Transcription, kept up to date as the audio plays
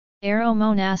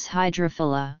Aeromonas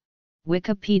hydrophila,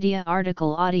 Wikipedia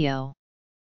article audio.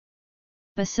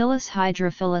 Bacillus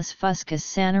hydrophilus fuscus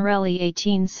Sanarelli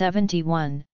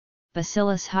 1871,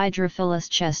 Bacillus hydrophilus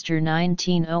Chester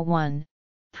 1901,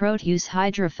 Proteus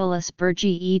hydrophilus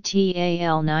Bergi et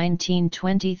al.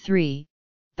 1923,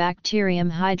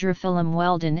 Bacterium hydrophilum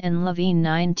Weldon and Levine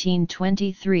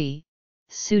 1923,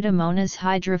 Pseudomonas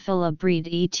hydrophila Breed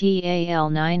et al.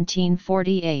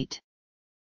 1948.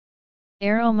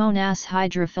 Aeromonas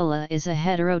hydrophila is a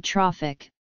heterotrophic,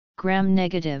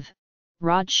 gram-negative,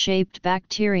 rod-shaped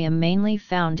bacterium mainly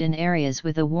found in areas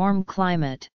with a warm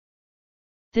climate.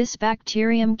 This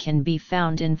bacterium can be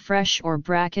found in fresh or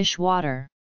brackish water.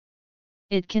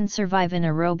 It can survive in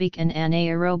aerobic and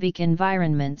anaerobic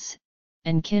environments,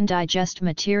 and can digest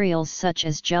materials such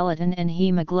as gelatin and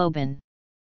hemoglobin.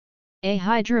 A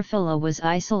hydrophila was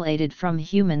isolated from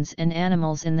humans and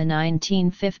animals in the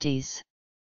 1950s.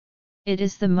 It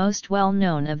is the most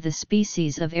well-known of the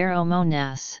species of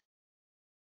Aeromonas.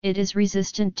 It is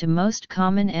resistant to most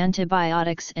common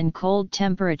antibiotics and cold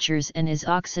temperatures and is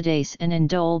oxidase and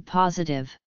indole positive.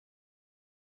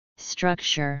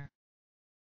 Structure.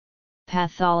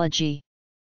 Pathology.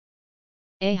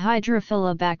 A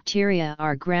hydrophila bacteria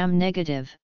are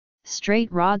gram-negative,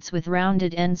 straight rods with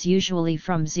rounded ends usually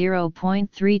from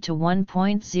 0.3 to 1.0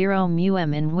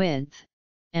 μm in width,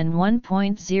 and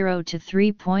 1.0 to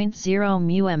 3.0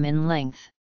 μm in length.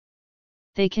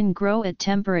 They can grow at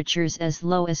temperatures as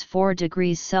low as 4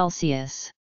 degrees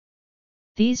Celsius.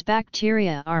 These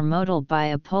bacteria are mottled by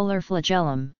a polar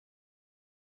flagellum.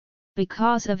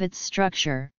 Because of its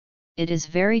structure, it is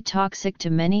very toxic to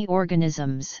many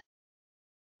organisms.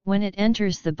 When it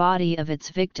enters the body of its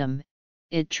victim,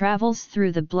 it travels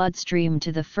through the bloodstream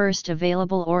to the first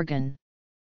available organ.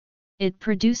 It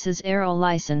produces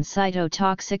aerolysin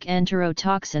cytotoxic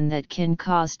enterotoxin that can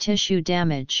cause tissue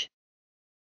damage.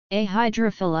 A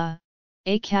hydrophila,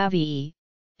 A. cavii,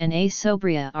 and A.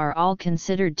 sobria are all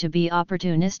considered to be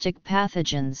opportunistic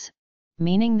pathogens,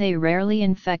 meaning they rarely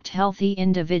infect healthy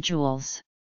individuals.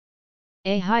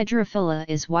 A. hydrophila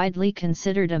is widely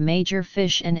considered a major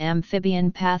fish and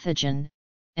amphibian pathogen,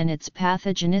 and its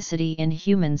pathogenicity in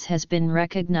humans has been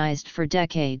recognized for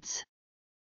decades.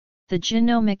 The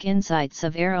genomic insights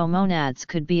of aeromonads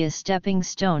could be a stepping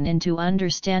stone into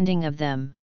understanding of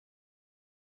them.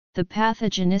 The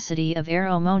pathogenicity of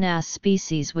Aeromonas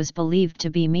species was believed to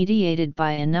be mediated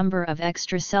by a number of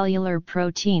extracellular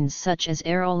proteins such as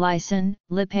aerolysin,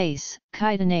 lipase,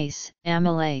 chitinase,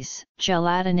 amylase,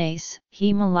 gelatinase,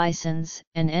 hemolysins,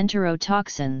 and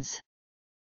enterotoxins.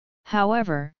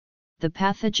 However, the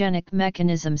pathogenic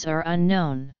mechanisms are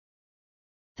unknown.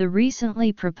 The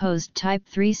recently proposed type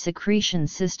 3 secretion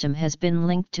system has been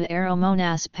linked to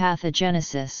Aeromonas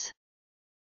pathogenesis.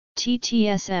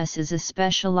 TTSS is a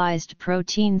specialized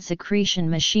protein secretion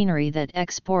machinery that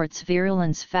exports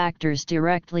virulence factors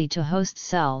directly to host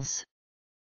cells.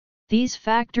 These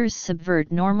factors subvert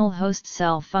normal host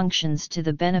cell functions to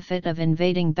the benefit of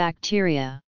invading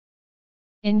bacteria.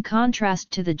 In contrast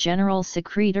to the general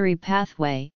secretory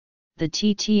pathway, the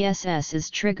TTSS is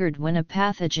triggered when a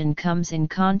pathogen comes in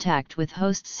contact with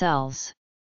host cells.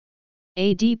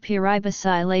 A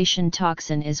depyribosylation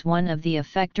toxin is one of the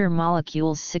effector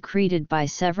molecules secreted by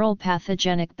several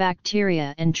pathogenic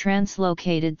bacteria and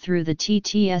translocated through the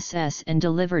TTSS and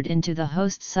delivered into the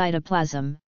host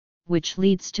cytoplasm, which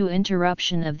leads to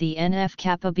interruption of the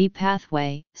NF-kappa B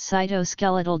pathway,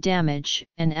 cytoskeletal damage,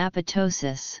 and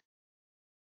apoptosis.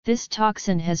 This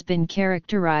toxin has been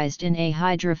characterized in A.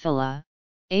 hydrophila,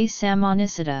 A.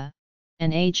 salmonicida,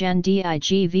 and A.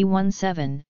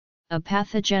 gendigv17, a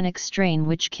pathogenic strain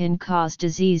which can cause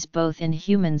disease both in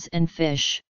humans and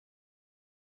fish.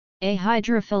 A.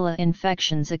 hydrophila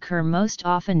infections occur most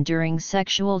often during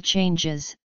sexual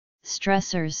changes,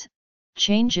 stressors,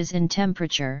 changes in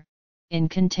temperature, in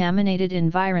contaminated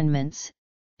environments,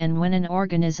 and when an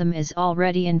organism is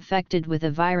already infected with a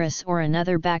virus or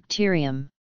another bacterium.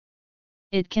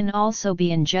 It can also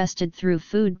be ingested through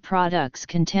food products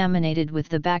contaminated with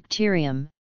the bacterium,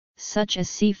 such as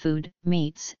seafood,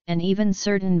 meats, and even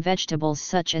certain vegetables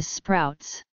such as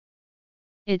sprouts.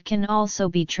 It can also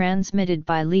be transmitted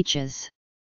by leeches.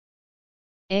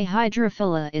 A.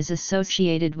 hydrophila is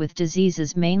associated with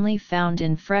diseases mainly found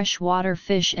in freshwater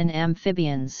fish and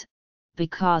amphibians,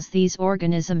 because these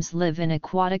organisms live in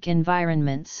aquatic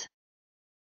environments.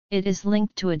 It is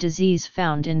linked to a disease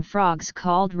found in frogs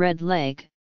called red leg,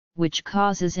 which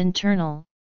causes internal,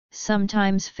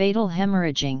 sometimes fatal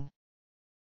hemorrhaging.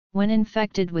 When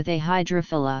infected with A.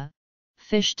 hydrophila,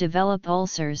 fish develop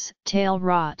ulcers, tail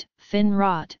rot, fin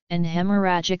rot, and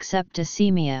hemorrhagic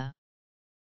septicemia.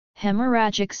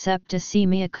 Hemorrhagic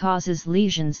septicemia causes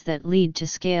lesions that lead to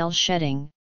scale shedding,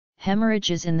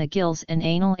 hemorrhages in the gills and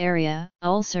anal area,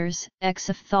 ulcers,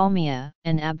 exophthalmia,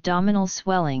 and abdominal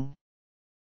swelling.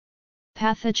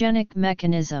 Pathogenic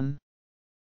mechanism.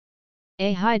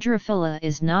 A hydrophila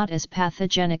is not as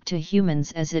pathogenic to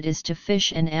humans as it is to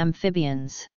fish and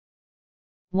amphibians.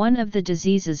 One of the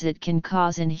diseases it can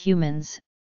cause in humans,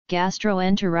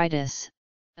 gastroenteritis,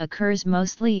 occurs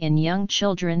mostly in young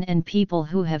children and people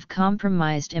who have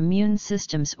compromised immune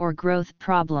systems or growth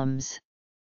problems.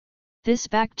 This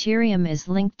bacterium is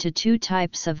linked to two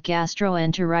types of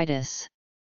gastroenteritis.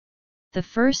 The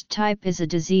first type is a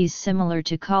disease similar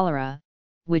to cholera,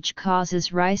 which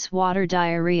causes rice water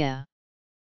diarrhea.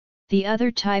 The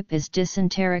other type is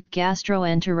dysenteric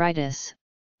gastroenteritis,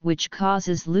 which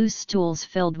causes loose stools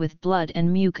filled with blood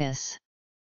and mucus.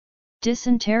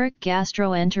 Dysenteric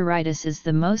gastroenteritis is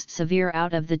the most severe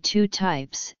out of the two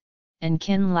types, and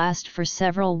can last for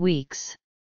several weeks.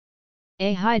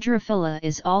 A hydrophila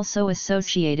is also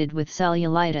associated with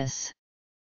cellulitis.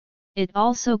 It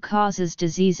also causes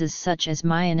diseases such as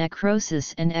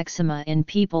myonecrosis and eczema in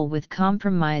people with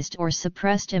compromised or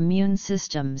suppressed immune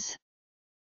systems.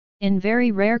 In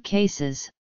very rare cases,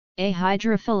 a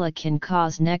hydrophila can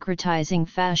cause necrotizing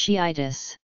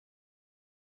fasciitis.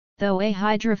 Though a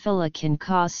hydrophila can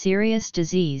cause serious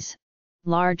disease,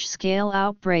 large-scale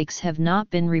outbreaks have not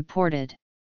been reported.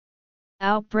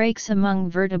 Outbreaks among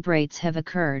vertebrates have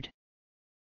occurred.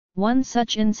 One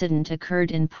such incident occurred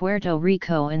in Puerto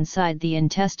Rico inside the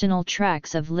intestinal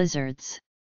tracts of lizards.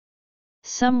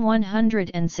 Some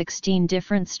 116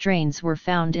 different strains were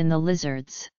found in the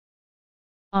lizards.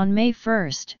 On May 1,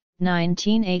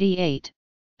 1988,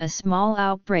 a small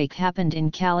outbreak happened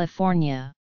in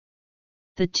California.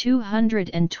 The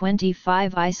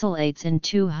 225 isolates in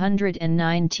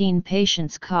 219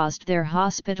 patients caused their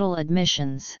hospital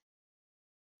admissions.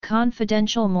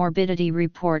 Confidential morbidity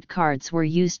report cards were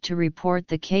used to report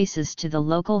the cases to the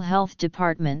local health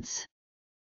departments.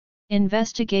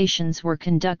 Investigations were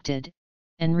conducted,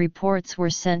 and reports were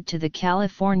sent to the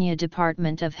California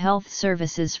Department of Health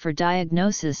Services for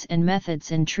diagnosis and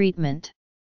methods in treatment.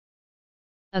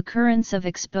 Occurrence of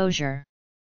exposure.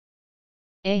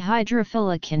 A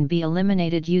hydrophila can be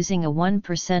eliminated using a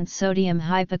 1% sodium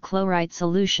hypochlorite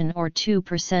solution or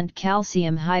 2%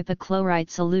 calcium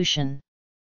hypochlorite solution.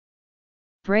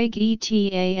 Bragg et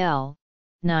al.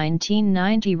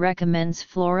 1990 recommends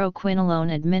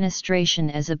fluoroquinolone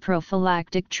administration as a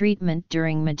prophylactic treatment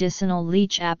during medicinal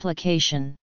leech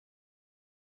application.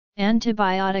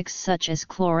 Antibiotics such as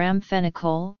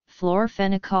chloramphenicol,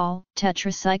 fluorphenicol,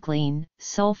 tetracycline,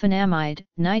 sulfonamide,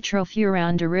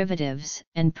 nitrofuran derivatives,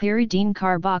 and pyridine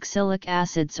carboxylic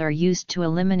acids are used to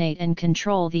eliminate and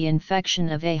control the infection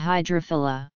of a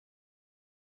hydrophila.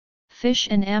 Fish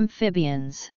and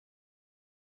amphibians.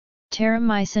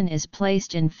 Terramycin is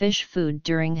placed in fish food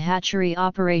during hatchery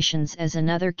operations as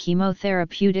another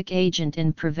chemotherapeutic agent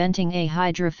in preventing a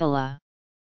hydrophila.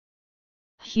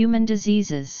 Human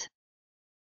diseases.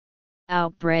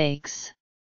 Outbreaks.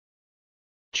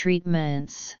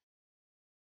 Treatments.